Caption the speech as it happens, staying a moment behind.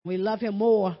We love him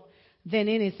more than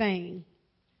anything.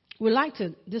 We'd like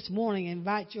to this morning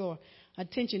invite your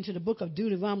attention to the book of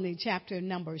Deuteronomy chapter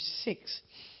number 6.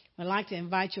 I'd like to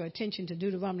invite your attention to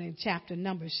Deuteronomy chapter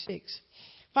number 6.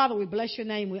 Father, we bless your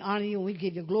name. We honor you and we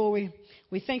give you glory.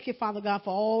 We thank you, Father God,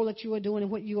 for all that you are doing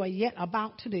and what you are yet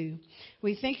about to do.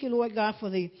 We thank you, Lord God, for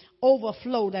the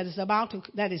overflow that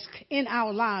is in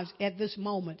our lives at this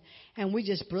moment. And we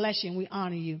just bless you and we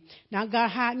honor you. Now, God,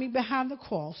 hide me behind the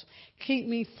cross. Keep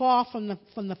me far from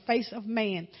the face of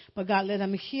man. But God, let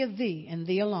them hear thee and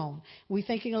thee alone. We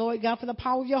thank you, Lord God, for the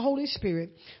power of your Holy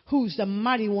Spirit, who's the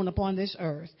mighty one upon this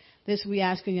earth. This we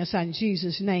ask in your son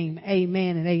Jesus' name.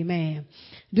 Amen and amen.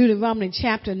 Deuteronomy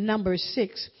chapter number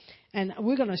 6. And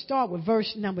we're going to start with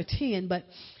verse number 10. But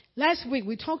last week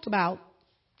we talked about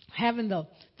having the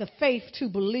faith to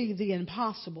believe the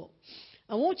impossible.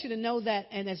 I want you to know that,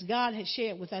 and as God had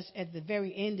shared with us at the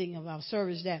very ending of our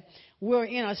service, that we're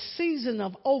in a season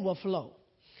of overflow.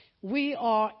 We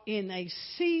are in a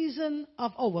season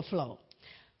of overflow.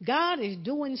 God is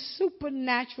doing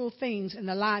supernatural things in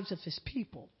the lives of his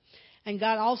people. And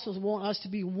God also wants us to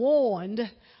be warned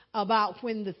about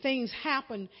when the things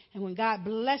happen and when God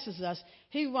blesses us,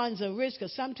 he runs a risk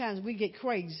because sometimes we get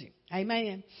crazy.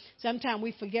 Amen. Sometimes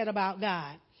we forget about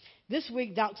God. This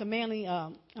week, Dr. Manley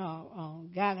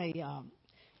got a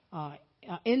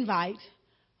invite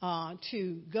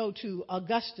to go to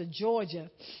Augusta,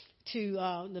 Georgia,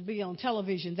 to be on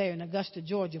television there in Augusta,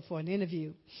 Georgia for an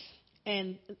interview.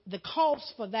 And the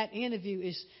cost for that interview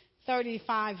is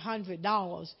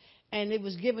 $3,500. And it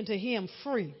was given to him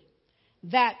free.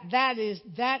 That is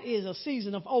a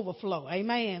season of overflow.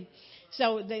 Amen.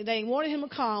 So they wanted him to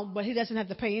come, but he doesn't have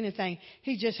to pay anything.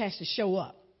 He just has to show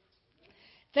up.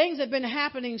 Things have been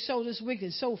happening so this week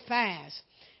and so fast.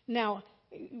 Now,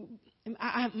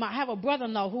 I have a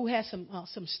brother-in-law who has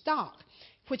some stock,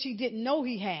 which he didn't know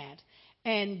he had.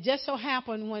 And just so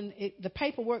happened when the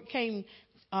paperwork came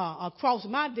across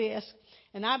my desk,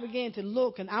 and I began to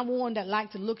look, and I'm one that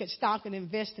like to look at stock and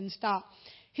invest in stock.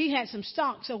 He had some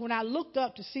stock, so when I looked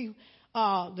up to see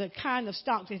the kind of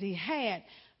stock that he had,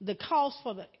 the cost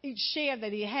for each share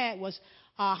that he had was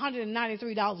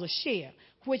 $193 a share,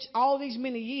 which all these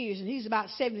many years, and he's about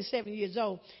 77 years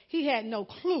old, he had no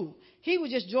clue. He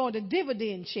was just drawing a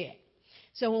dividend check.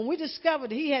 So when we discovered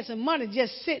that he had some money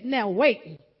just sitting there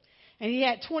waiting, and he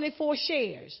had 24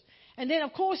 shares. And then,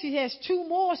 of course, he has 2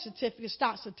 more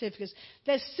stock certificates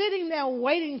that's sitting there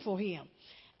waiting for him.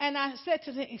 And I said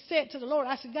to the Lord,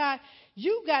 I said, God,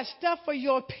 you got stuff for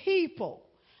your people.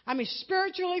 I mean,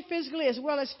 spiritually, physically, as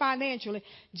well as financially,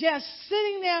 just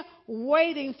sitting there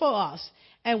waiting for us.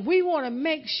 And we want to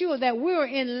make sure that we're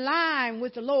in line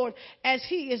with the Lord as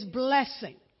he is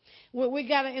blessing. We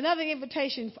got another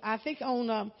invitation, I think,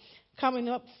 on coming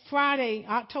up Friday,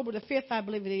 October the 5th, I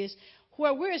believe it is,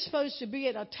 where we're supposed to be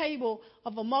at a table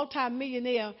of a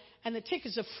multimillionaire, and the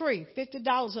tickets are free,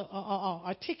 $50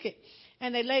 a ticket.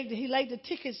 And he laid the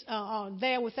tickets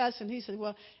there with us, and he said,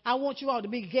 well, I want you all to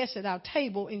be guests at our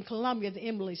table in Columbia, the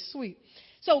Emily Suite.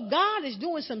 So God is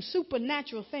doing some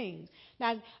supernatural things.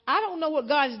 Now, I don't know what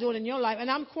God is doing in your life, and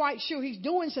I'm quite sure he's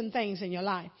doing some things in your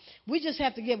life. We just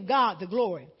have to give God the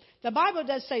glory. The Bible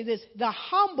does say this, the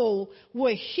humble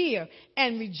will hear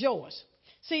and rejoice.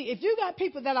 See, if you got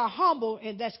people that are humble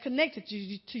and that's connected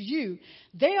to you,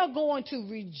 they are going to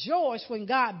rejoice when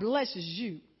God blesses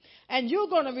you. And you're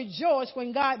going to rejoice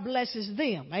when God blesses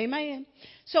them. Amen.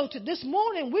 So this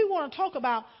morning, we want to talk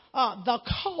about the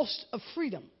cost of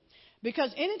freedom.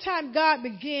 Because anytime God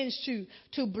begins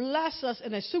to bless us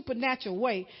in a supernatural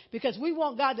way, because we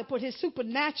want God to put his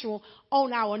supernatural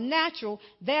on our natural,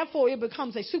 therefore it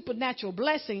becomes a supernatural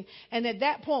blessing. And at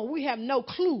that point, we have no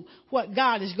clue what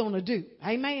God is going to do.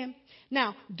 Amen.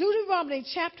 Now, Deuteronomy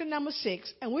chapter number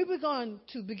 6, and we're going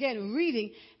to begin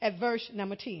reading at verse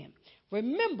number 10.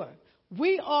 Remember,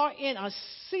 we are in a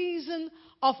season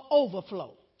of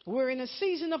overflow. We're in a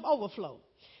season of overflow.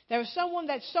 There was someone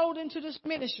that sold into this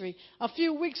ministry a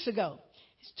few weeks ago.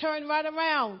 It's turned right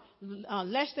around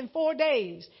less than 4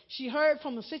 days. She heard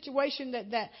from a situation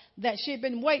that she had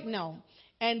been waiting on.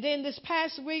 And then this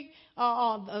past week,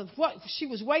 what she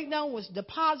was waiting on was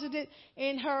deposited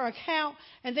in her account.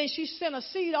 And then she sent a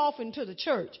seed offering to the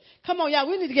church. Come on, y'all.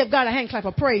 We need to give God a hand clap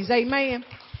of praise. Amen.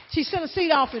 She sent a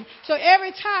seed offering. So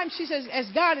every time she says, as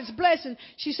God is blessing,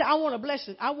 she said, I want to bless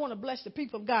it. I want to bless the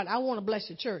people of God. I want to bless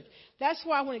the church. That's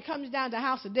why when it comes down to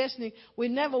House of Destiny, we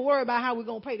never worry about how we're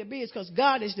going to pay the bills, because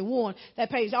God is the one that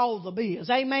pays all the bills.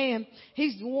 Amen.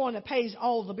 He's the one that pays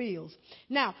all the bills.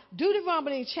 Now,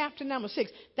 Deuteronomy chapter number 6,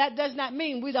 that does not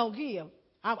mean we don't give.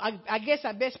 I guess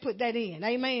I best put that in.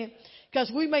 Amen. Because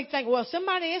we may think, well,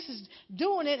 somebody else is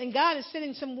doing it and God is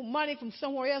sending some money from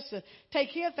somewhere else to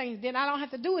take care of things, then I don't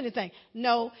have to do anything.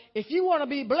 No, if you want to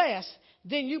be blessed,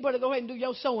 then you better go ahead and do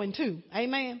your sowing too.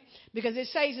 Amen. Because it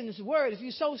says in this word, if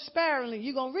you sow sparingly,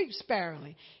 you're going to reap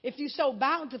sparingly. If you sow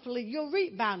bountifully, you'll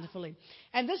reap bountifully.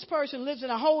 And this person lives in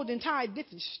a whole entire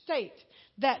different state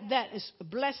that is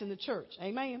blessing the church.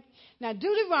 Amen. Now,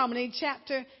 Deuteronomy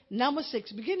chapter number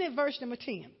 6, beginning at verse number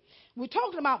 10. We're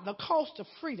talking about the cost of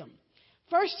freedom.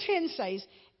 Verse 10 says,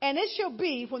 and it shall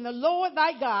be when the Lord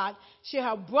thy God shall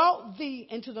have brought thee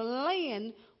into the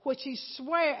land which he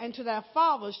sware unto thy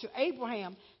fathers, to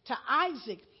Abraham, to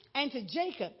Isaac, and to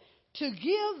Jacob, to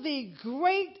give thee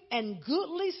great and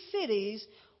goodly cities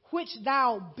which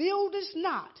thou buildest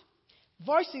not.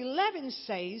 Verse 11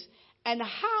 says, and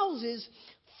houses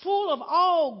full of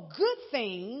all good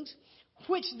things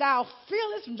which thou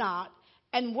fillest not,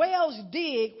 and wells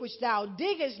dig which thou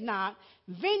diggest not,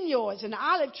 vineyards and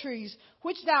olive trees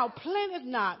which thou plantest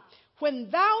not, when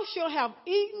thou shalt have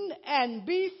eaten and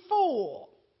be full.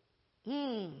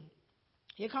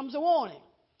 Here comes a warning.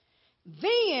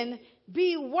 Then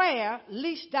beware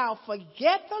lest thou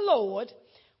forget the Lord,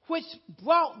 which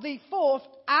brought thee forth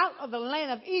out of the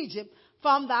land of Egypt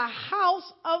from the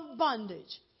house of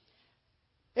bondage.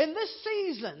 In this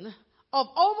season of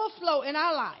overflow in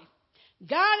our life,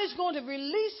 God is going to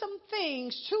release some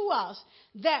things to us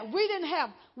that we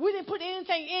didn't put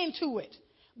anything into it,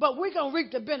 but we're going to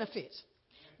reap the benefits.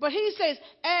 But he says,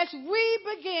 as we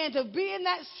begin to be in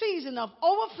that season of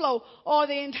overflow, or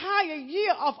the entire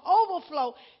year of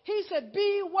overflow, he said,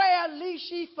 beware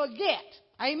lest ye forget.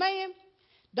 Amen.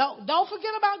 Don't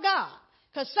forget about God.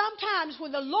 Because sometimes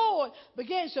when the Lord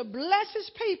begins to bless his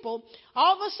people,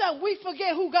 all of a sudden we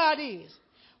forget who God is.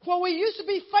 When we used to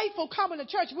be faithful coming to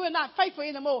church, we're not faithful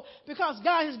anymore because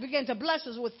God has begun to bless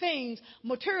us with things,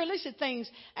 materialistic things.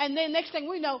 And then next thing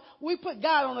we know, we put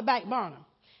God on the back burner.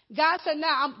 God said,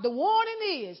 now, the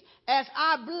warning is, as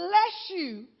I bless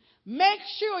you, make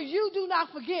sure you do not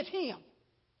forget him.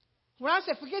 When I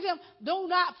said forget him, do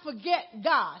not forget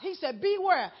God. He said,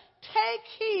 beware, take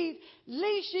heed,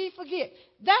 lest ye forget.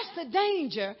 That's the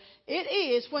danger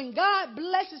it is when God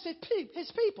blesses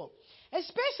his people,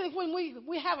 especially when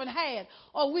we haven't had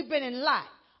or we've been in lack.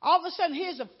 All of a sudden,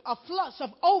 here's a flux of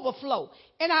overflow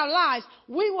in our lives.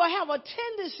 We will have a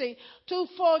tendency to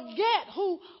forget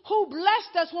who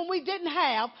blessed us when we didn't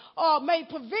have, or made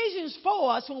provisions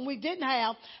for us when we didn't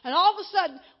have. And all of a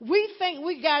sudden, we think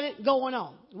we got it going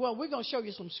on. Well, we're going to show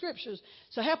you some scriptures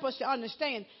to help us to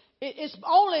understand. It's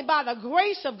only by the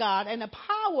grace of God and the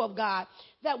power of God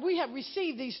that we have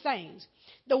received these things.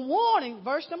 The warning,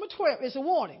 verse number 12, is a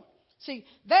warning. See,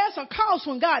 there's a cost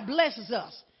when God blesses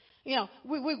us. You know,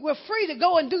 we're free to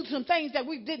go and do some things that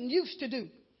we didn't used to do.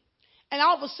 And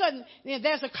all of a sudden,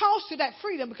 there's a cost to that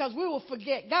freedom because we will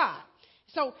forget God.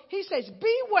 So he says,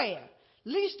 beware,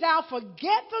 lest thou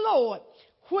forget the Lord,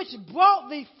 which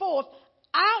brought thee forth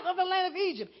out of the land of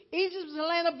Egypt. Egypt is a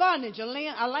land of bondage, a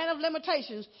land of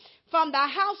limitations. From the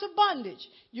house of bondage.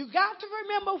 You got to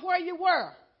remember where you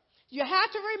were. You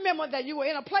have to remember that you were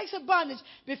in a place of bondage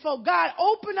before God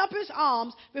opened up his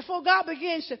arms, before God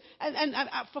begins to, and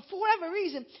for whatever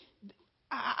reason,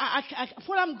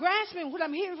 what I'm grasping, what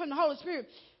I'm hearing from the Holy Spirit,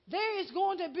 there is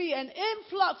going to be an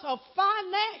influx of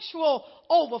financial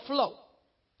overflow.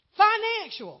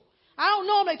 Financial. I don't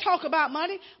normally talk about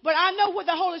money, but I know what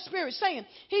the Holy Spirit is saying.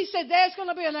 He said there's going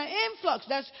to be an influx.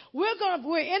 We're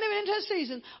entering into a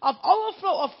season of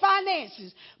overflow of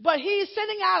finances. But he's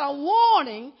sending out a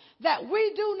warning that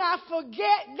we do not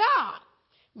forget God.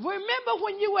 Remember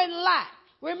when you were in lack.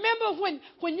 Remember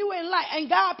when you were in lack and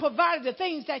God provided the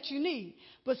things that you need.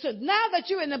 But so now that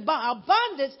you're in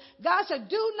abundance, God said,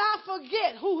 do not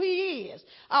forget who he is,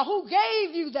 or who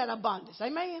gave you that abundance.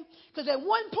 Amen? Because at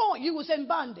one point you was in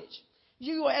bondage.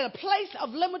 You were at a place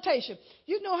of limitation.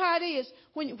 You know how it is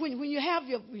when you have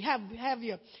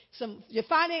your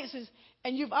finances,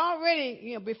 and you've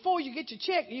already, before you get your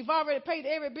check, you've already paid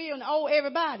every bill and owe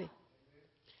everybody.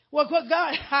 Well, what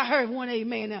God, I heard one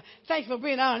amen now. Thanks for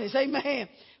being honest. Amen.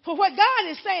 For what God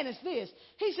is saying is this.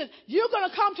 He said, you're going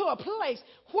to come to a place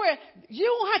where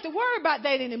you won't have to worry about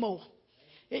that anymore.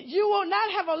 You will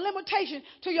not have a limitation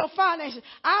to your finances.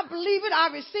 I believe it. I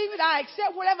receive it. I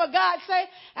accept whatever God says.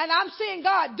 And I'm seeing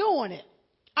God doing it.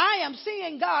 I am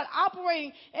seeing God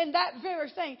operating in that very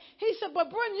thing. He said, but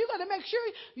Brenda, you got to make sure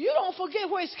you don't forget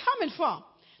where it's coming from.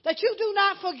 That you do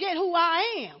not forget who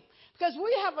I am. Because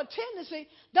we have a tendency,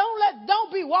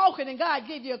 don't be walking and God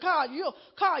give you a car.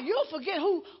 You'll forget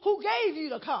who gave you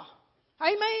the car.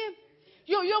 Amen.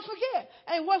 You'll forget.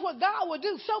 And what God will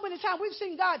do, so many times we've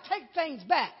seen God take things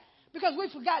back. because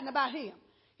we've forgotten about him.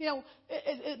 You know,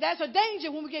 that's a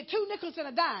danger when we get 2 nickels and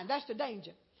a dime. That's the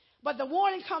danger. But the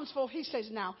warning comes forth. He says,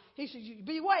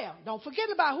 beware. Don't forget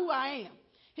about who I am.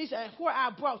 He said, where I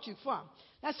brought you from.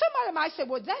 Now, somebody might say,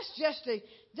 well,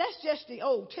 that's just the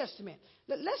Old Testament.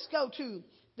 Let's go to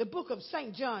the book of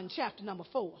St. John, chapter number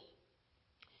 4.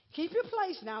 Keep your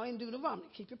place now in Deuteronomy.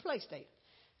 Keep your place there.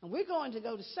 And we're going to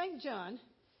go to St. John,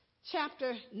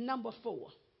 chapter number 4.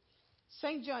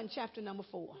 St. John, chapter number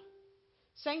 4.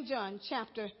 St. John,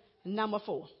 chapter number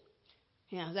 4.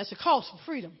 Yeah, that's a cost for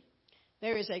freedom.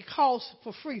 There is a cost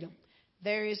for freedom.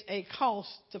 There is a cost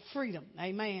to freedom.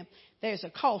 Amen. There's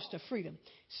a cost to freedom.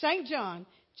 St. John,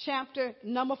 chapter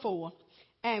number 4.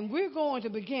 And we're going to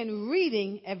begin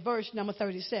reading at verse number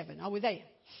 37. Are we there?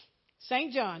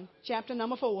 St. John, chapter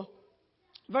number 4,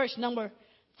 verse number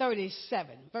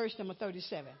 37. Verse number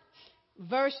 37.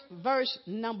 Verse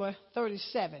number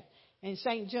 37 in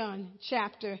St. John,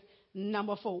 chapter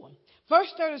number 4.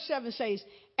 Verse 37 says,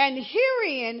 and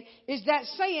herein is that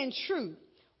saying true,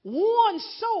 one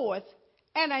soweth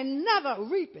and another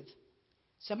reapeth.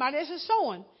 Somebody else is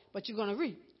sowing, but you're going to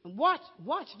reap. And watch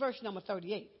verse number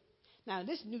 38. Now,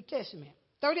 this is New Testament.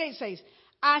 38 says,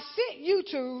 I sent you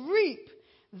to reap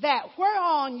that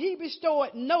whereon ye bestowed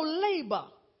no labor.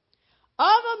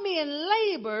 Other men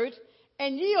labored,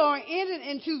 and ye are entered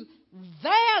into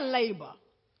their labor.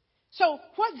 So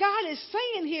what God is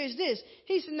saying here is this.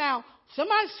 He said, now,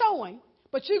 somebody's sowing,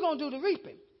 but you're going to do the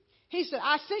reaping. He said,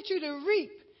 I sent you to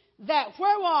reap that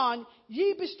whereon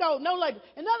ye bestowed no labor.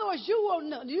 In other words, you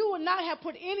will not have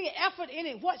put any effort in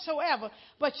it whatsoever,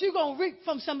 but you're going to reap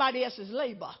from somebody else's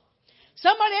labor.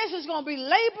 Somebody else is going to be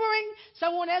laboring.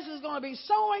 Someone else is going to be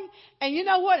sowing. And you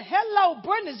know what? Hello,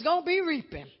 Brenda's going to be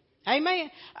reaping.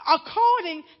 Amen.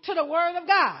 According to the word of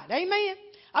God. Amen.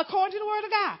 According to the word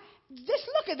of God. Just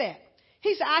look at that.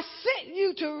 He said, I sent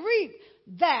you to reap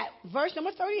that, verse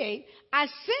number 38, I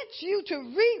sent you to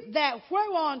reap that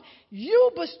whereon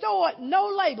you bestowed no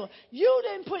labor. You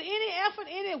didn't put any effort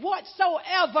in it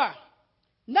whatsoever.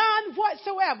 None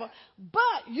whatsoever.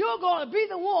 But you're going to be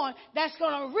the one that's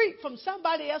going to reap from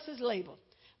somebody else's labor.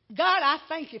 God, I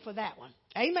thank you for that one.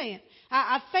 Amen.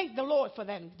 I thank the Lord for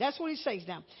that. That's what he says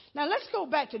now. Now let's go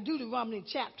back to Deuteronomy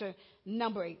chapter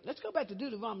number 8. Let's go back to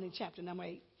Deuteronomy chapter number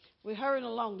 8. We're hurrying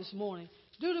along this morning.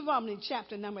 Deuteronomy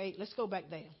chapter number 8. Let's go back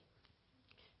there.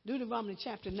 Deuteronomy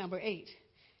chapter number 8.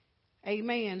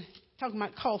 Amen. Talking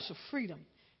about cost of freedom.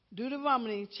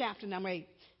 Deuteronomy chapter number 8.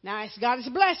 Now, God is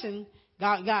a blessing.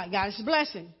 God is a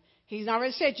blessing. He's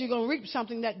already said you're going to reap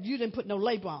something that you didn't put no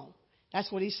labor on.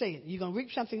 That's what he said. You're going to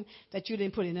reap something that you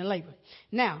didn't put in the labor.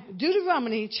 Now,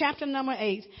 Deuteronomy chapter number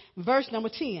 8, verse number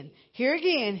 10. Here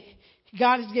again,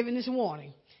 God is giving this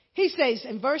warning. He says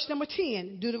in verse number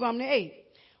 10, Deuteronomy 8,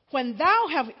 when thou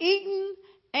have eaten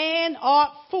and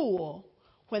art full,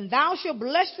 when thou shalt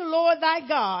bless the Lord thy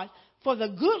God for the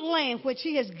good land which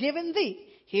he has given thee.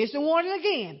 Here's the warning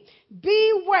again.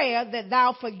 Beware that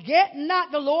thou forget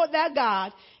not the Lord thy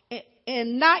God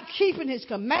in not keeping his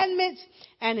commandments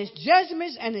and his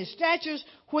judgments and his statutes,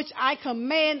 which I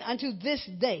command unto this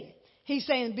day. He's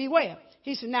saying, beware.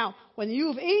 He said, now, when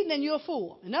you've eaten and you're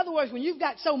full. In other words, when you've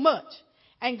got so much,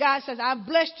 and God says, I've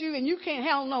blessed you and you can't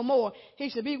handle no more. He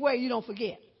said, beware you don't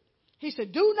forget. He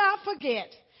said, do not forget.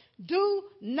 Do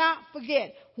not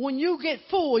forget. When you get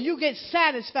full, you get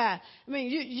satisfied. I mean,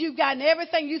 you've gotten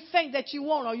everything you think that you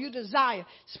want or you desire,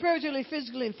 spiritually,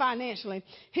 physically, and financially.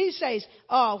 He says,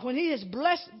 when he has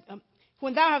blessed,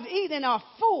 when thou hast eaten and art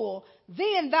full,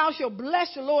 then thou shalt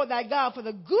bless the Lord thy God for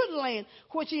the good land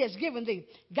which he has given thee.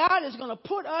 God is going to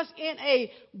put us in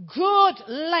a good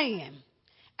land.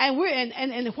 And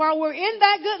while we're in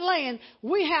that good land,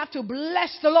 we have to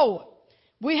bless the Lord.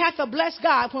 We have to bless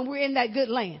God when we're in that good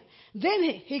land. Then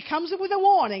he comes up with a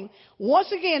warning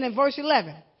once again in verse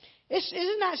 11.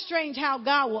 Isn't that strange how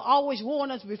God will always warn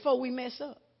us before we mess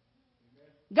up?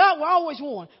 God will always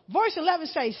warn. Verse 11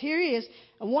 says, here he is.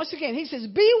 And once again, he says,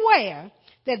 beware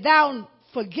that thou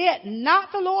forget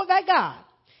not the Lord thy God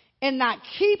in not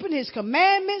keeping his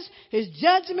commandments, his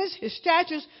judgments, his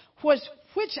statutes,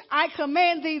 which I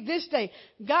command thee this day.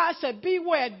 God said,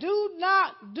 beware. Do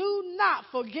not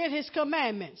forget his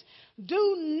commandments.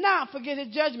 Do not forget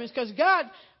his judgments. Because God,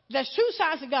 there's two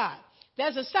sides of God.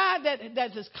 There's a side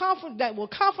that will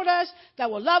comfort us,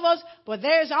 that will love us. But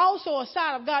there's also a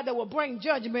side of God that will bring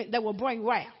judgment, that will bring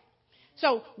wrath.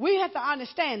 So we have to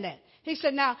understand that. He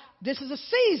said, now, this is a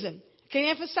season.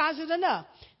 Can't emphasize it enough.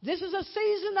 This is a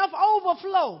season of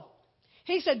overflow.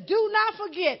 He said, do not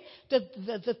forget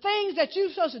the things that you're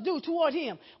supposed to do toward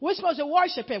him. We're supposed to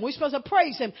worship him. We're supposed to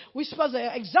praise him. We're supposed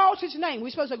to exalt his name. We're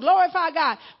supposed to glorify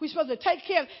God. We're supposed to take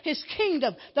care of his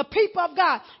kingdom, the people of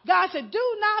God. God said,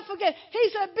 do not forget. He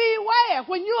said, beware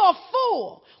when you are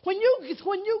full, when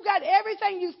you got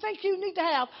everything you think you need to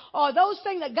have, or those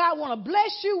things that God want to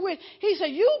bless you with. He said,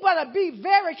 you better be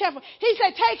very careful. He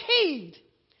said, take heed,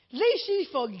 lest ye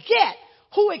forget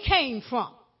who it came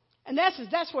from. And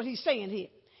that's what he's saying here.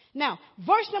 Now,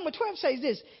 verse number 12 says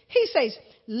this. He says,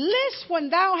 lest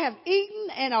when thou have eaten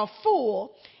and are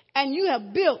full, and you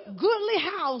have built goodly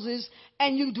houses,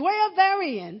 and you dwell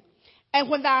therein, and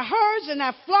when thy herds and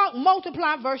thy flock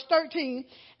multiply, verse 13,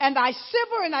 and thy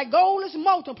silver and thy gold is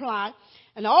multiplied,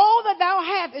 and all that thou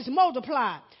hast is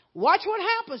multiplied. Watch what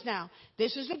happens now.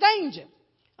 This is the danger.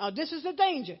 This is the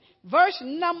danger. Verse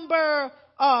number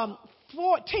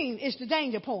 14 is the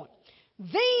danger point.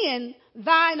 Then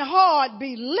thine heart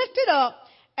be lifted up,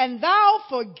 and thou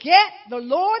forget the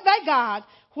Lord thy God,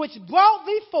 which brought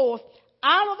thee forth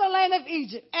out of the land of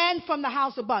Egypt and from the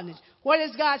house of bondage. What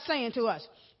is God saying to us?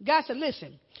 God said,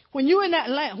 listen, when you're in that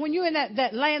land,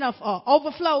 that land of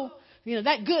overflow,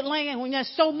 that good land, when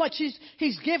there's so much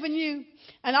he's given you,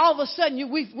 and all of a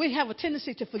sudden we have a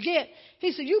tendency to forget.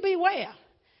 He said, you beware.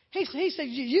 He said,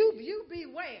 you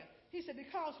beware. He said,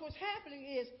 because what's happening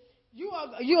is, you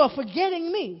are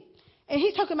forgetting me. And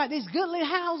he's talking about these goodly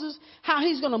houses, how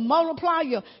he's going to multiply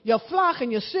your flock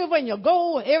and your silver and your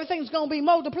gold, and everything's going to be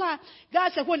multiplied.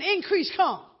 God said, when increase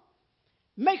comes,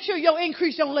 make sure your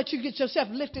increase don't let you get yourself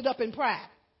lifted up in pride.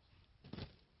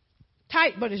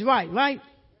 Tight, but it's right?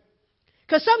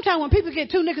 Because sometimes when people get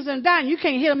two nickels and a dime, you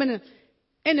can't hit them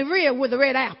in the rear with a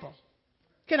red apple.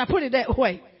 Can I put it that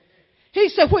way? He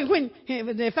said,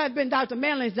 if I'd been Dr.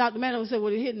 Manley would say,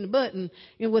 well, you're hitting the button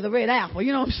with a red apple.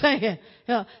 You know what I'm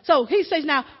saying? So he says,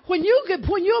 now, when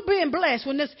you're being blessed,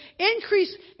 when this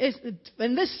increase is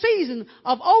in this season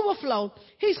of overflow,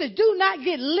 he says, do not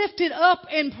get lifted up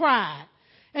in pride.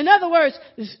 In other words,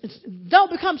 don't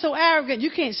become so arrogant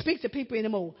you can't speak to people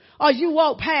anymore. Or you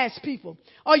walk past people.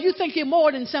 Or you think you're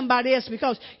more than somebody else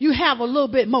because you have a little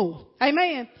bit more.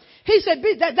 Amen. He said,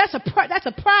 that's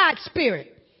a pride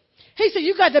spirit. He said,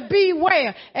 you got to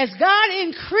beware as God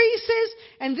increases.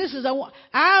 And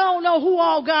I don't know who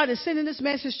all God is sending this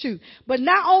message to, but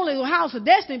not only will House of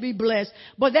Destiny be blessed,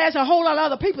 but there's a whole lot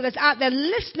of other people that's out there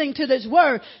listening to this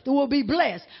word that will be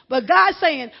blessed. But God's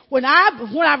saying, when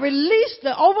I release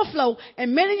the overflow,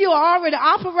 and many of you are already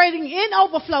operating in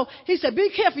overflow, he said,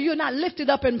 be careful you're not lifted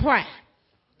up in pride.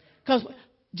 Because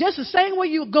just the same way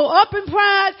you go up in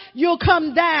pride, you'll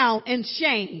come down in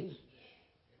shame.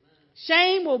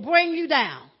 Shame will bring you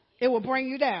down. It will bring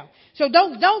you down. So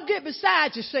don't get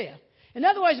beside yourself. In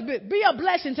other words, be a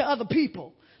blessing to other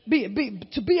people. Be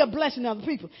a blessing to other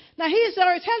people. Now he's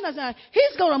already telling us now,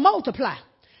 he's going to multiply.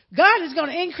 God is going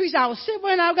to increase our silver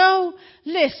and our gold.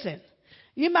 Listen,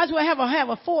 you might as well have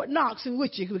a Fort Knox in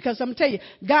with you, because I'm going to tell you,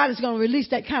 God is going to release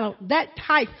that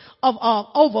type of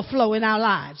overflow in our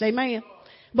lives. Amen.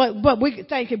 But we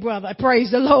thank you, brother.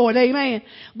 Praise the Lord. Amen.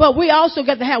 But we also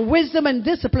got to have wisdom and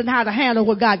discipline how to handle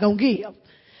what God gonna give.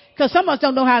 Because some of us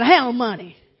don't know how to handle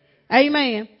money.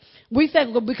 Amen. We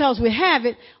think because we have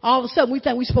it, all of a sudden we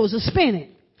think we're supposed to spend it.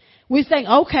 We think,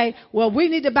 okay, well, we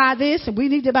need to buy this and we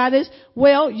need to buy this.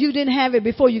 Well, you didn't have it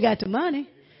before you got the money.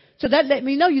 So that let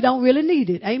me know you don't really need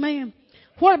it. Amen.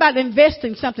 What about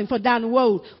investing something for down the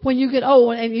road when you get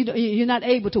old and you're not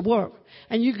able to work?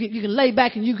 And you can lay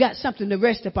back and you got something to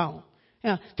rest upon.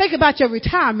 Think about your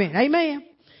retirement. Amen.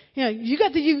 You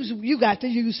got to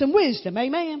use some wisdom.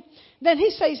 Amen. Then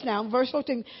he says now, verse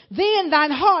 14, then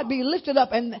thine heart be lifted up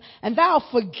and thou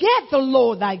forget the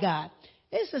Lord thy God.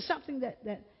 This is something that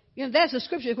there's a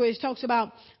scripture where it talks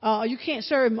about you can't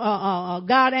serve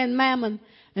God and mammon.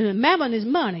 And mammon is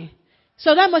money.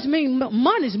 So that must mean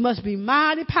money must be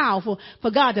mighty powerful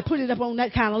for God to put it up on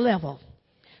that kind of level.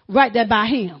 Right there by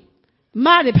him.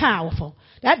 Mighty powerful.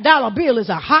 That dollar bill is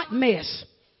a hot mess.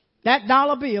 That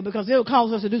dollar bill, because it'll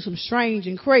cause us to do some strange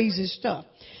and crazy stuff.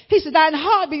 He said, thine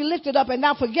heart be lifted up and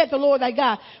thou forget the Lord thy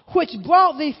God, which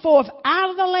brought thee forth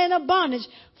out of the land of bondage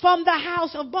from the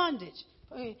house of bondage.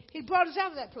 He brought us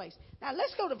out of that place. Now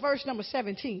let's go to verse number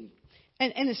 17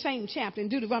 and in the same chapter, in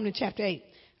Deuteronomy chapter 8.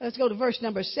 Let's go to verse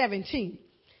number 17.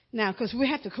 Now, because we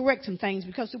have to correct some things,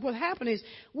 because what happened is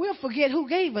we'll forget who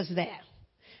gave us that.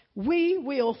 We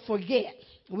will forget.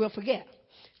 We'll forget.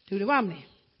 Deuteronomy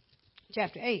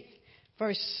chapter 8,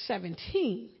 verse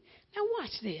 17. Now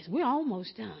watch this. We're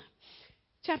almost done.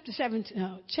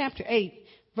 Chapter 8,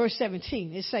 verse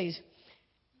 17. It says,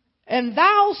 and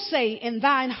thou say in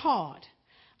thine heart,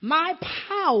 my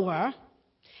power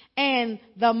and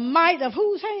the might of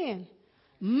whose hand?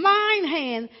 Mine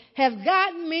hand have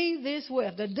gotten me this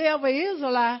wealth. The devil is a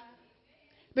lie.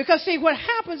 Because see, what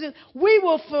happens is we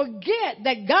will forget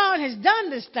that God has done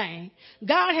this thing.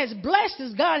 God has blessed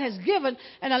us. God has given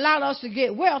and allowed us to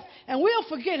get wealth. And we'll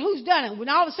forget who's done it when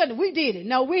all of a sudden we did it.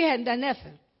 No, we hadn't done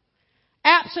nothing.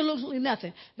 Absolutely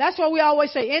nothing. That's why we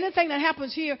always say anything that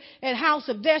happens here at House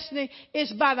of Destiny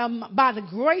is by the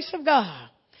grace of God.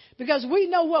 Because we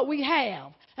know what we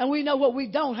have. And we know what we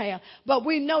don't have. But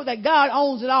we know that God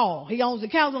owns it all. He owns the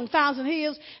cattle on 1,000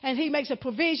 hills. And he makes the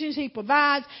provisions. He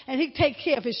provides. And he takes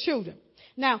care of his children.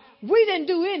 Now, we didn't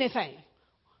do anything.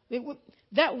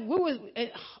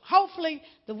 Hopefully,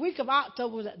 the week of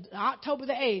October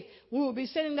the 8th, we will be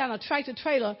sending down a tractor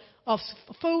trailer of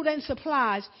food and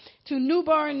supplies to New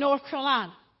Bern, North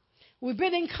Carolina. We've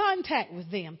been in contact with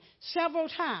them several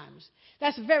times.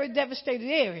 That's a very devastated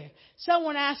area.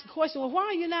 Someone asked a question, well, why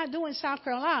are you not doing South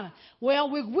Carolina?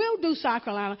 Well, we will do South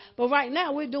Carolina, but right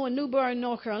now we're doing New Bern,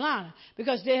 North Carolina,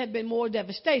 because there had been more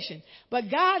devastation.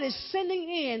 But God is sending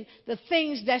in the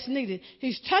things that's needed.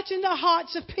 He's touching the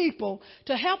hearts of people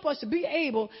to help us to be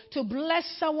able to bless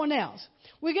someone else.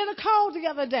 We get a call the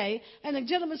other day, and the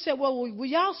gentleman said, well, will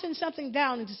y'all send something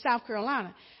down into South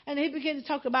Carolina? And he began to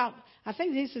talk about, I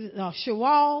think he said,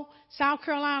 Chewall, South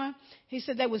Carolina. He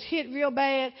said they was hit real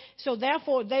bad. So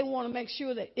therefore, they want to make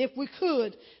sure that if we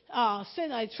could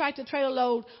send a tractor trailer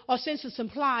load or send some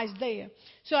supplies there.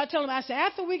 So I told him, I said,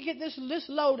 after we get this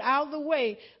load out of the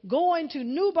way, going to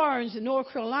New Bern in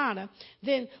North Carolina,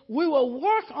 then we will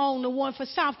work on the one for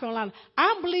South Carolina.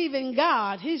 I'm believing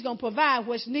God. He's going to provide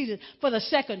what's needed for the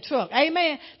second truck.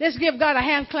 Amen. Let's give God a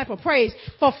hand clap of praise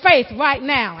for faith right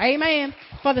now. Amen.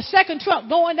 For the second truck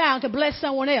going down to bless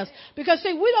someone else. Because,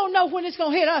 see, we don't know when it's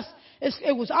going to hit us.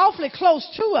 It was awfully close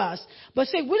to us. But,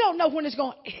 see, we don't know when it's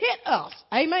going to hit us.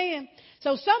 Amen.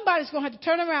 So somebody's going to have to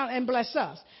turn around and bless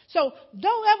us. So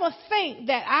don't ever think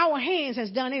that our hands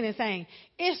has done anything.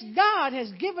 It's God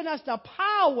has given us the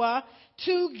power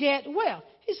to get wealth.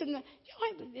 He said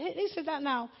that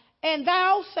now. And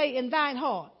thou say in thine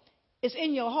heart. It's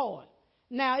in your heart.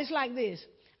 Now, it's like this.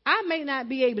 I may not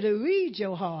be able to read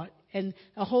your heart, and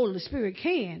the Holy Spirit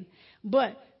can,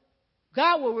 but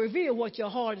God will reveal what your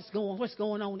heart is what's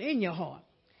going on in your heart.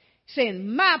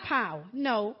 Saying, my power.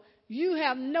 No, you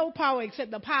have no power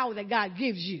except the power that God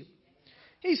gives you.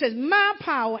 He says, my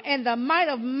power and the might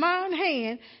of mine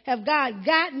hand have God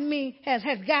gotten me, has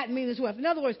gotten me this wealth. In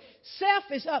other words, self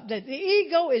is up there. The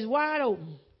ego is wide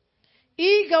open.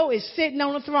 Ego is sitting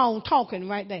on the throne talking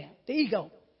right there. The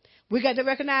ego. We got to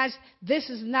recognize this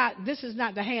is not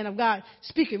the hand of God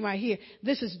speaking right here.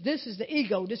 This is the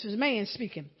ego. This is man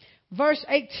speaking. Verse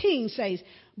 18 says,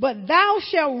 but thou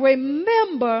shalt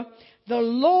remember the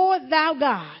Lord thy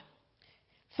God,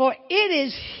 for it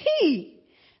is he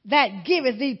that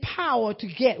giveth thee power to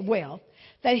get wealth,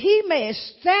 that he may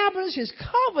establish his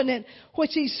covenant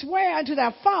which he sware unto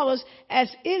thy fathers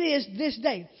as it is this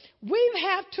day. We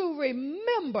have to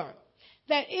remember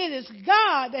that it is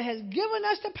God that has given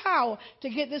us the power to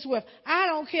get this wealth. I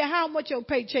don't care how much your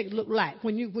paycheck look like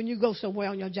when you go somewhere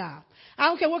on your job. I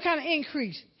don't care what kind of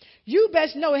increase. You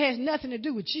best know it has nothing to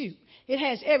do with you. It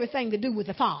has everything to do with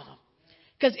the Father.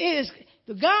 Because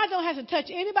God don't have to touch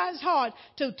anybody's heart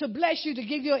to bless you, to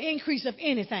give you an increase of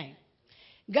anything.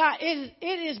 God,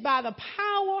 it is by the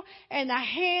power and the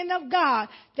hand of God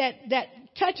that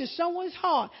touches someone's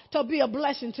heart to be a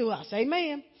blessing to us.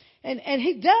 Amen. And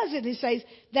he does it, he says,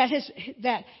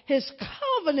 that his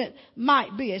covenant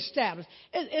might be established.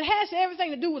 It has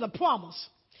everything to do with a promise.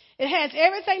 It has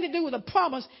everything to do with a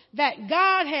promise that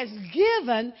God has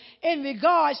given in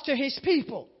regards to his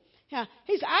people. Yeah,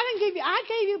 he said, I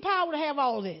gave you power to have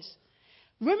all this.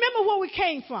 Remember where we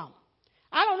came from.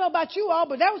 I don't know about you all,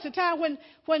 but that was the time when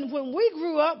we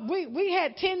grew up, we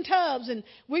had tin tubs, and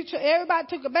everybody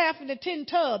took a bath in the tin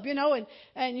tub,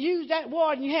 and used that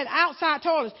water, and you had outside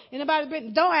toilets.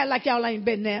 Don't act like y'all ain't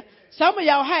been there. Some of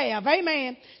y'all have,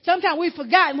 amen. Sometimes we've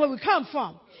forgotten where we come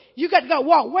from. You got to go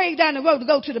walk way down the road to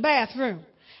go to the bathroom.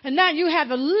 And now you have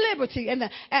the liberty and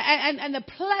the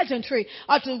pleasantry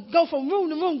to go from room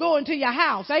to room, go into your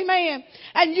house. Amen.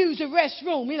 And use the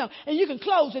restroom, and you can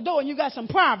close the door and you got some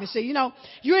privacy,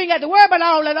 You ain't got to worry about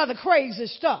all that other crazy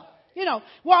stuff.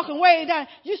 Walking way down.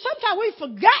 Sometimes we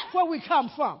forgot where we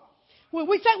come from.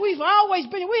 We think we've always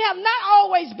been here. We have not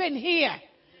always been here.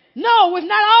 No, we've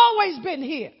not always been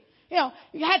here.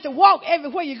 You had to walk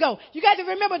everywhere you go. You got to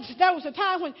remember there was a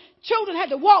time when children had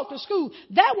to walk to school.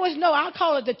 That was I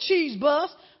call it the cheese bus,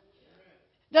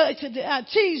 the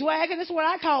cheese wagon. That's what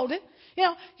I called it. They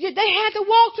had to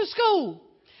walk to school.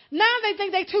 Now they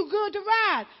think they're too good to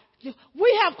ride.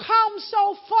 We have come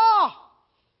so far.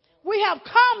 We have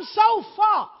come so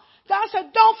far. God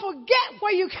said, don't forget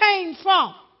where you came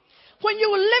from. When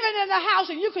you were living in the house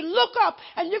and you can look up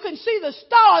and you can see the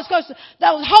stars because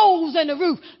there was holes in the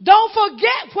roof. Don't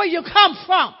forget where you come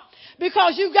from.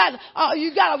 Because you got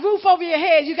a roof over your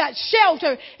head, you got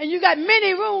shelter, and you got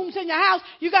many rooms in your house.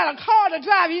 You got a car to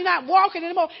drive, and you're not walking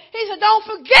anymore. He said, don't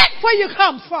forget where you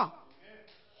come from.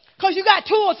 Because you got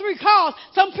 2 or 3 cars.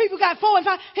 Some people got 4 and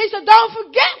 5. He said, don't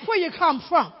forget where you come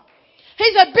from.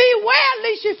 He said, beware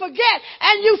lest you forget,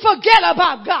 and you forget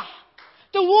about God,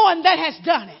 the one that has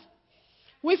done it.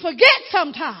 We forget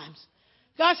sometimes.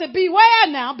 God said, beware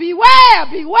now,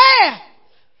 beware.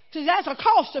 See, that's a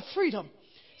cost of freedom.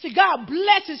 See, God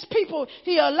blesses people.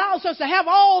 He allows us to have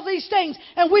all these things,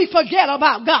 and we forget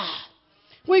about God.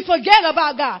 We forget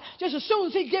about God. Just as soon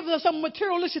as He gives us some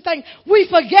materialistic thing, we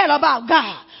forget about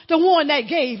God, the one that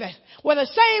gave it. Well, the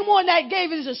same one that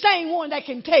gave it is the same one that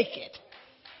can take it.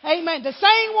 Amen. The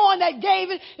same one that gave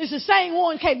it is the same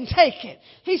one that can take it.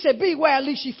 He said, beware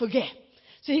lest you forget.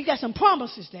 See, He got some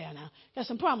promises there now. Got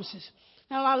some promises.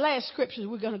 Now, our last scriptures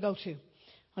we're going to go to.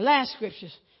 Our last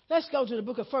scriptures. Let's go to the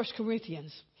book of 1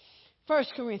 Corinthians. 1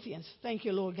 Corinthians. Thank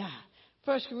you, Lord God.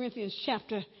 1 Corinthians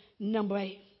chapter number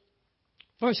 8.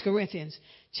 1 Corinthians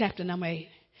chapter number 8.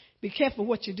 Be careful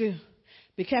what you do.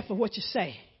 Be careful what you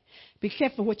say. Be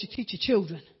careful what you teach your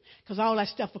children. Because all that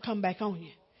stuff will come back on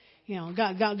you. You know,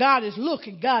 God is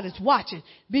looking. God is watching.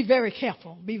 Be very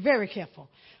careful. Be very careful.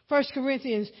 1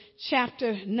 Corinthians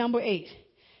chapter number 8.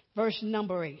 Verse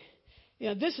number 8. You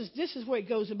know, this is where it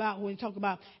goes about when we talk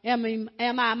about, am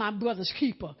I my brother's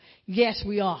keeper? Yes,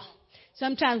 we are.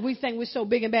 Sometimes we think we're so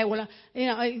big and bad. Well,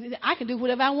 I can do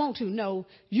whatever I want to. No,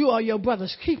 you are your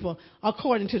brother's keeper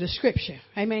according to the scripture.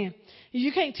 Amen.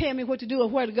 You can't tell me what to do or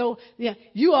where to go. Yeah,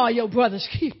 you are your brother's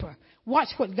keeper. Watch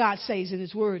what God says in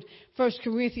His Word. 1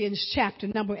 Corinthians chapter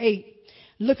number 8.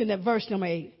 Looking at verse number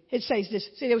 8. It says this.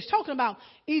 See, they was talking about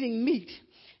eating meat.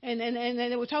 And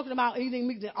they were talking about eating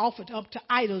meat that offered up to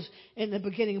idols in the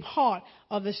beginning part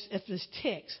of this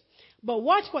text. But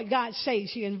watch what God says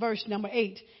here in verse number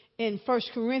 8 in 1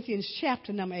 Corinthians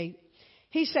chapter number 8.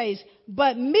 He says,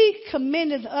 but meat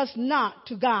commendeth us not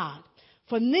to God.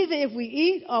 For neither if we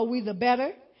eat are we the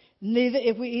better, neither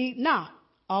if we eat not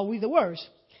are we the worse.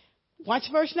 Watch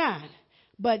verse 9.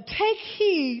 But take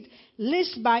heed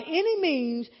lest by any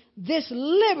means this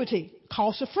liberty,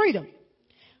 cost of freedom.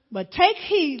 But take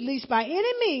heed lest by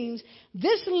any means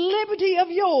this liberty of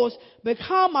yours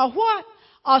become a what?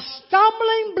 A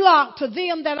stumbling block to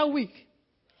them that are weak.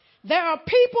 There are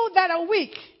people that are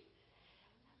weak.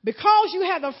 Because you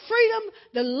have the freedom,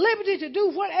 the liberty to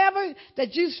do whatever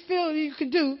that you feel you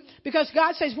can do. Because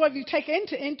God says whatever you take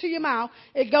into your mouth,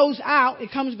 it goes out,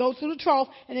 goes through the trough,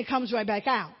 and it comes right back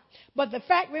out. But the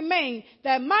fact remains,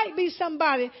 there might be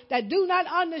somebody that do not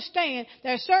understand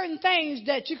there are certain things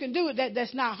that you can do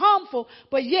that's not harmful,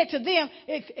 but yet to them,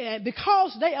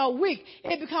 because they are weak,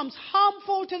 it becomes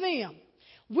harmful to them.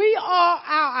 We are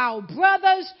our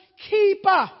brother's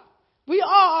keeper. We are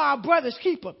our brother's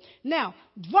keeper. Now,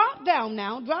 drop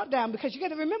down, because you got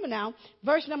to remember now,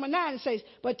 verse number 9 it says,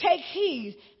 but take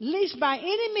heed, lest by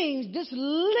any means this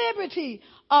liberty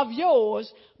of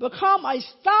yours become a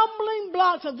stumbling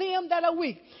block to them that are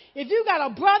weak. If you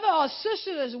got a brother or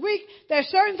sister that's weak, there are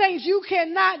certain things you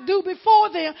cannot do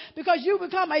before them because you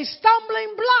become a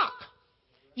stumbling block.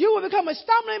 You will become a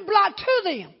stumbling block to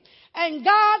them. And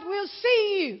God will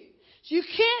see you. So you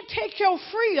can't take your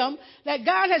freedom that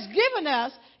God has given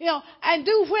us, and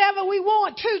do whatever we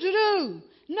want to do.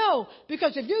 No,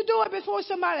 because if you do it before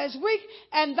somebody that's weak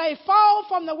and they fall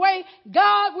from the way,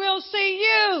 God will see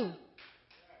you.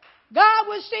 God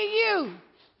will see you.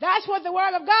 That's what the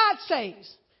Word of God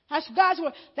says. That's God's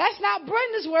word. That's not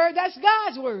Brenda's word. That's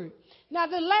God's word. Now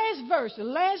the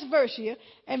last verse here,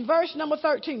 in verse number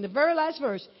 13, the very last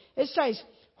verse, it says,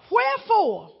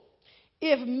 wherefore,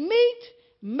 if meat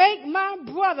make my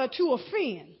brother to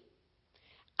offend,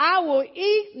 I will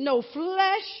eat no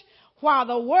flesh while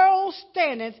the world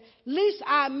standeth, lest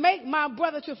I make my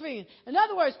brother to offend. In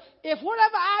other words, if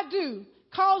whatever I do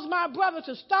cause my brother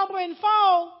to stumble and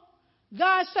fall,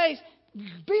 God says,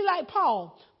 be like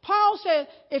Paul. Paul said,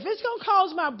 if it's going to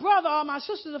cause my brother or my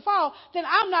sister to fall, then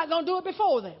I'm not going to do it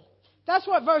before them. That's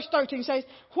what verse 13 says.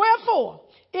 Wherefore,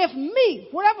 if meat,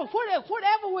 whatever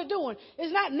we're doing,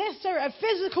 is not necessarily a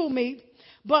physical meat,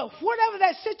 but whatever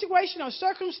that situation or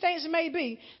circumstance may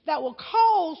be that will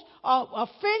cause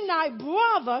offend thy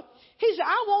brother, he said,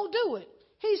 I won't do it.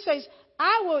 He says,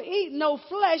 I will eat no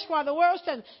flesh while the world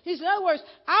stands. He said, in other words,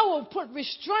 I will put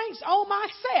restraints on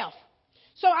myself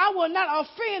So I will not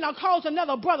offend or cause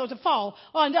another brother to fall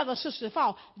or another sister to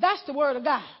fall. That's the word of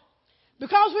God.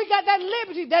 Because we got that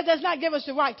liberty, that does not give us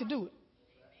the right to do it.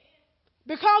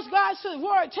 Because God's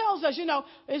word tells us,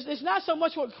 it's not so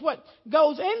much what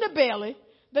goes in the belly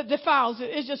that defiles it.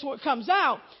 It's just what comes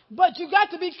out. But you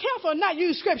got to be careful and not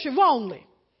use scripture wrongly.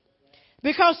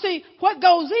 Because, see, what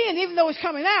goes in, even though it's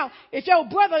coming out, if your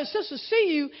brother and sister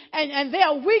see you and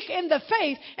they're weak in the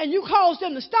faith and you cause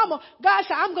them to stumble, God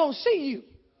said, I'm going to see you.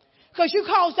 Because you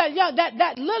caused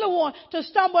that little one to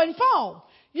stumble and fall.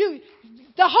 The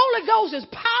Holy Ghost is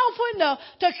powerful enough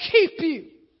to keep you.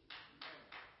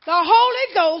 The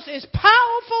Holy Ghost is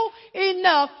powerful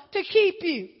enough to keep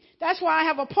you. That's why I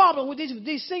have a problem with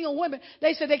these single women.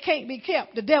 They say they can't be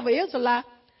kept. The devil is a lie.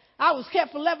 I was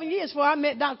kept for 11 years before I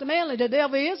met Dr. Manley. The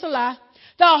devil is a lie.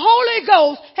 The Holy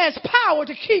Ghost has power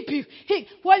to keep you.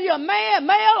 Whether you're a man,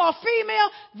 male or female,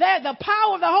 the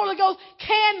power of the Holy Ghost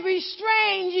can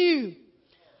restrain you.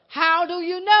 How do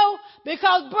you know?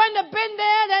 Because Brenda been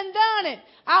there and done it.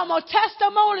 I'm a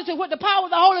testimony to what the power of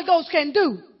the Holy Ghost can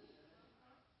do.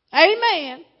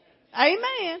 Amen.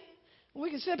 Amen.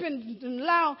 We can sit up and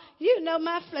allow,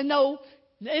 my flesh. No,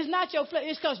 it's not your flesh.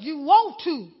 It's because you want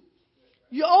to.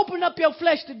 You open up your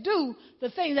flesh to do the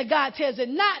thing that God tells it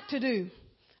not to do.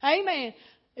 Amen.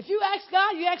 If you ask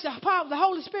God, you ask the power of the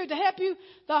Holy Spirit to help you,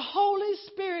 the Holy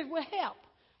Spirit will help.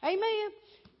 Amen.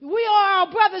 We are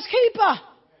our brother's keeper.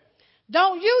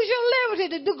 Don't use your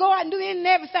liberty to go out and do any and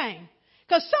everything.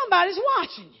 Because somebody's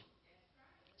watching you.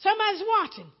 Somebody's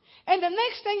watching. And the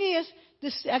next thing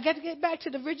is, I got to get back to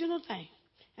the original thing.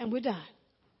 And we're done.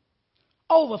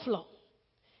 Overflow.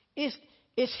 It's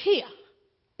here.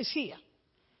 It's here.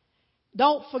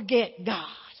 Don't forget God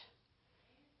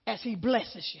as he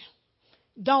blesses you.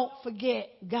 Don't forget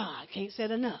God. Can't say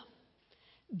it enough.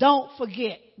 Don't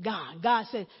forget God. God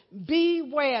said,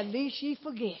 beware lest ye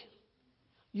forget.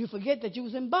 You forget that you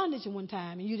was in bondage at one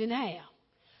time and you didn't have.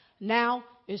 Now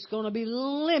it's going to be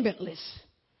limitless.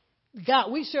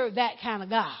 God, we serve that kind of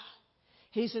God.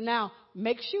 He said, now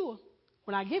make sure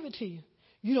when I give it to you,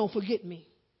 you don't forget me.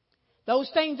 Those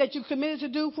things that you committed to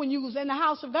do when you was in the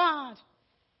house of God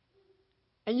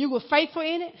and you were faithful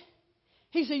in it,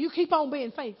 he said, you keep on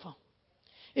being faithful.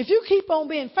 If you keep on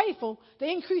being faithful, the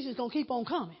increase is going to keep on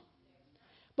coming.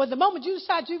 But the moment you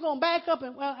decide you're going to back up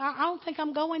and, well, I don't think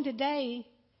I'm going today.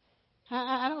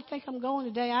 I don't think I'm going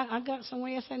today. I got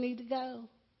somewhere else I need to go.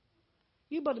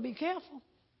 You better be careful.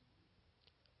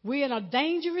 We're in a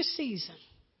dangerous season.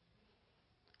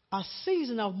 A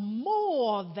season of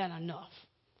more than enough.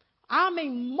 I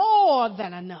mean more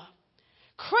than enough.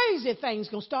 Crazy things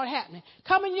going to start happening.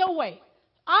 Coming your way.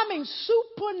 I mean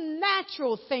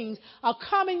supernatural things are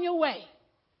coming your way.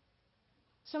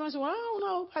 Somebody said, well, I don't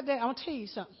know about that. I'm going to tell you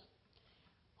something.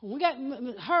 When we got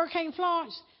Hurricane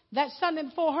Florence, that Sunday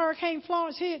before Hurricane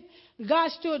Florence hit,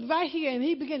 God stood right here and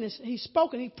he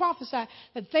spoke and he prophesied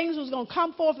that things was going to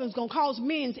come forth and was going to cause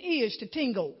men's ears to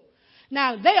tingle.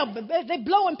 Now, they're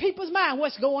blowing people's mind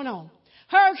what's going on.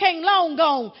 Hurricane long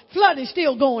gone, flooding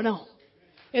still going on.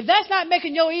 If that's not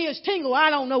making your ears tingle, I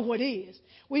don't know what is.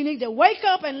 We need to wake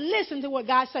up and listen to what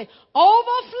God say.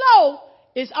 Overflow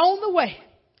is on the way.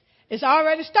 It's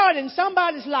already started in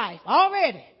somebody's life.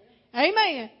 Already.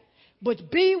 Amen.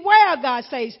 But beware, God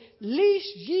says,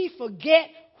 lest ye forget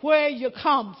where you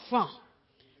come from.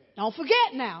 Don't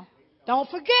forget now. Don't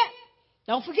forget.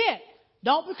 Don't forget.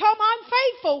 Don't become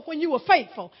unfaithful when you were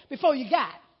faithful before you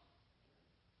got.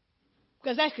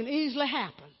 Because that can easily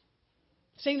happen.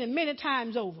 Seen it many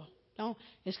times over.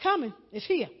 It's coming. It's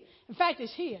here. In fact,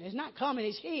 it's here. It's not coming.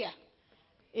 It's here.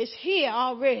 It's here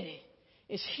already.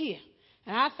 It's here.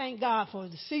 And I thank God for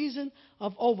the season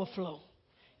of overflow.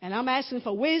 And I'm asking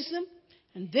for wisdom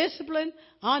and discipline,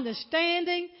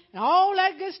 understanding, and all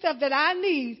that good stuff that I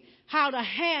need how to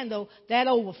handle that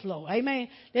overflow. Amen.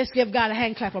 Let's give God a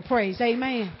hand clap of praise.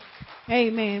 Amen.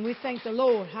 Amen. We thank the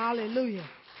Lord. Hallelujah.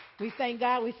 We thank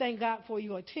God. We thank God for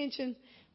your attention.